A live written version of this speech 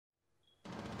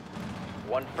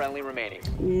One friendly remaining.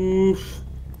 Oof.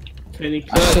 Can you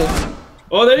cut?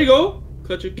 Oh, there you go.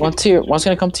 Cut your kid. One's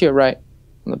gonna come to your right,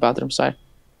 on the bathroom side.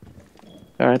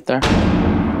 They're right there.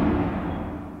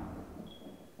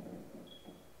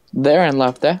 There and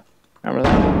left there. Remember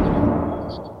that?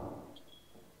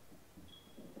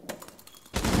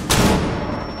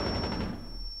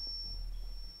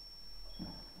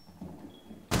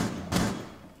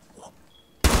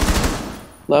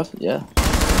 Left, yeah.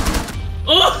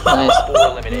 Oh! Nice. 4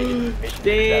 eliminated. Mission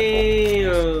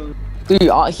successful. Damn. Dude,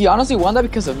 he honestly won that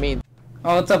because of me.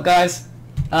 Oh, what's up, guys?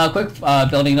 Quick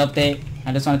building update.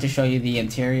 I just wanted to show you the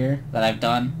interior that I've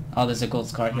done. Oh, there's a gold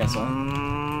scar here, so.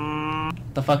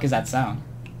 What the fuck is that sound?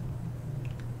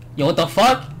 Yo, what the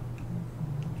fuck?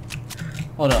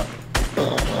 Hold up.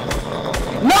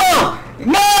 No!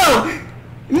 No!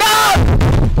 No! No!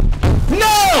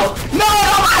 No! Not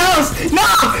my house! No!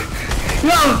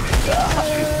 No!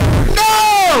 No!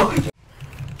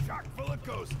 Chock full of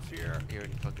ghosts here. You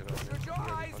already fucked it up. Should your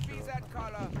eyes be that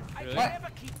color? I Really? can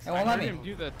never keep It won't let me.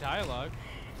 Do the dialogue.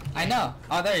 I know.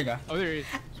 Oh, there you go. Oh, there he is.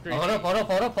 Screen. Hold up, hold up,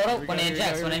 hold up, hold up. When it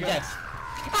injects, when it injects.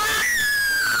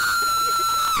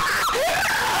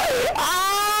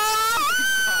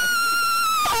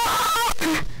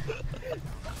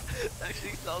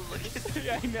 Actually sounds like it.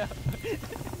 Yeah, I know.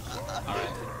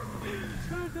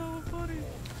 So funny.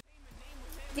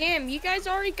 Damn, you guys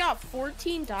already got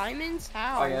 14 diamonds?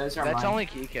 How? Oh yeah, those are That's mine. only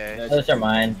Kike. Those are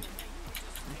mine.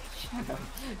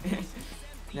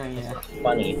 No, yeah.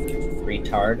 Funny.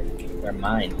 Retard. They're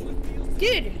mine.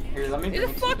 Dude, Here, let me who the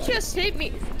bring fuck some just hit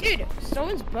me? Dude,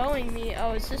 someone's bowing me.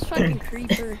 Oh, it's this fucking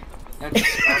creeper. back.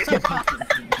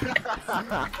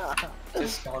 That's a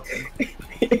skeleton.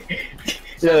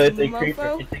 No, it's a Mofo?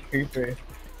 creeper. It's a creeper.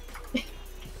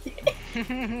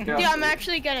 Dude, I'm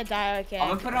actually gonna die, okay? I'm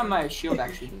gonna put it on my shield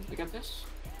actually. Look at this.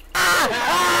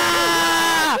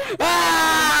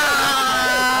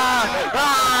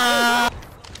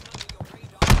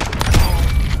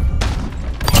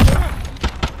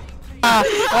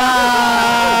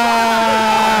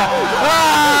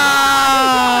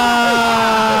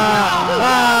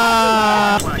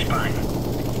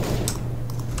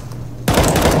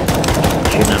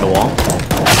 Shooting at a wall.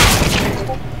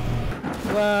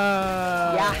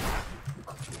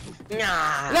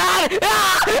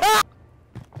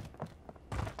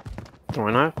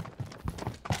 Why not?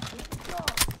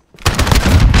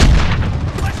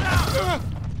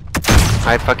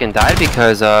 I fucking died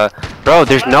because, bro,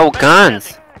 there's no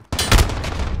guns.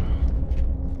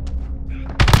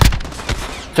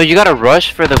 So you gotta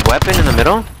rush for the weapon in the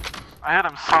middle? I hit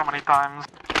him so many times.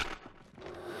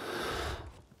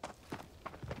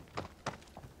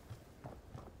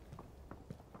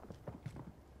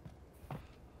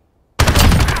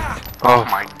 Oh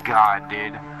my god,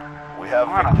 dude. We have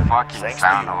What a fucking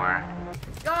sound whore.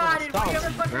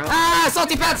 Ah!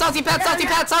 Salty pat! Salty pat! Salty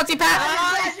pat! Salty pat!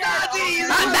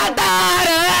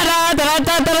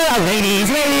 Ladies!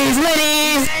 Ladies!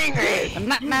 Ladies!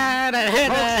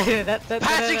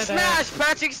 Patrick Smash!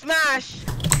 Patrick Smash!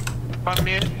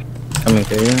 Coming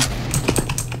through you.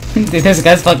 Dude, this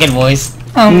guy's fucking voice.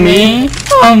 Oh me!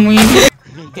 Oh me!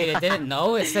 Dude, it didn't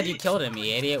know. It said you killed him,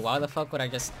 you idiot. Why the fuck would I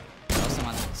just throw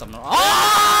someone? Oh!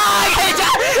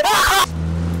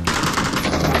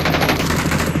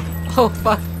 Oh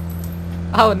fuck!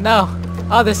 Oh no!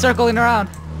 Oh, they're circling around.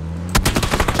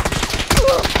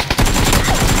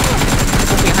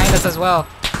 Behind us as well.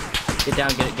 Get down,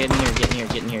 get in here, get in here,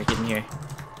 get in here, get in here.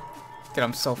 Dude,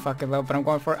 I'm so fucking low, but I'm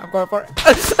going for it. I'm going for it.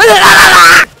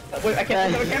 Wait, I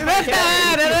can't.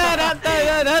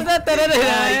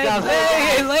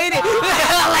 Ladies!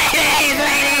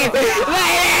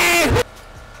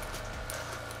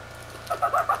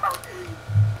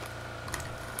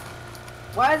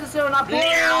 Why is it still not playing?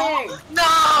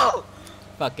 No!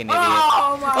 Fucking idiot.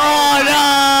 Oh my Oh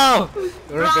no!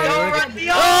 We're good, we're good.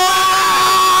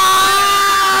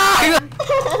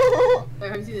 Wait,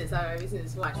 have you seen this? Have you seen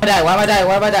this? Watch. Why am I dying?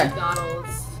 Why am I dying?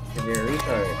 McDonald's. You're a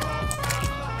retard.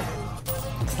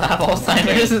 Slap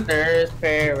Alzheimer's. First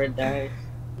paradise.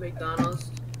 McDonald's.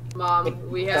 Mom,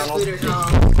 we have McDonald's. food or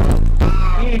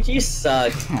no? Dude, you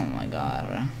suck. Oh my god,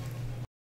 bro.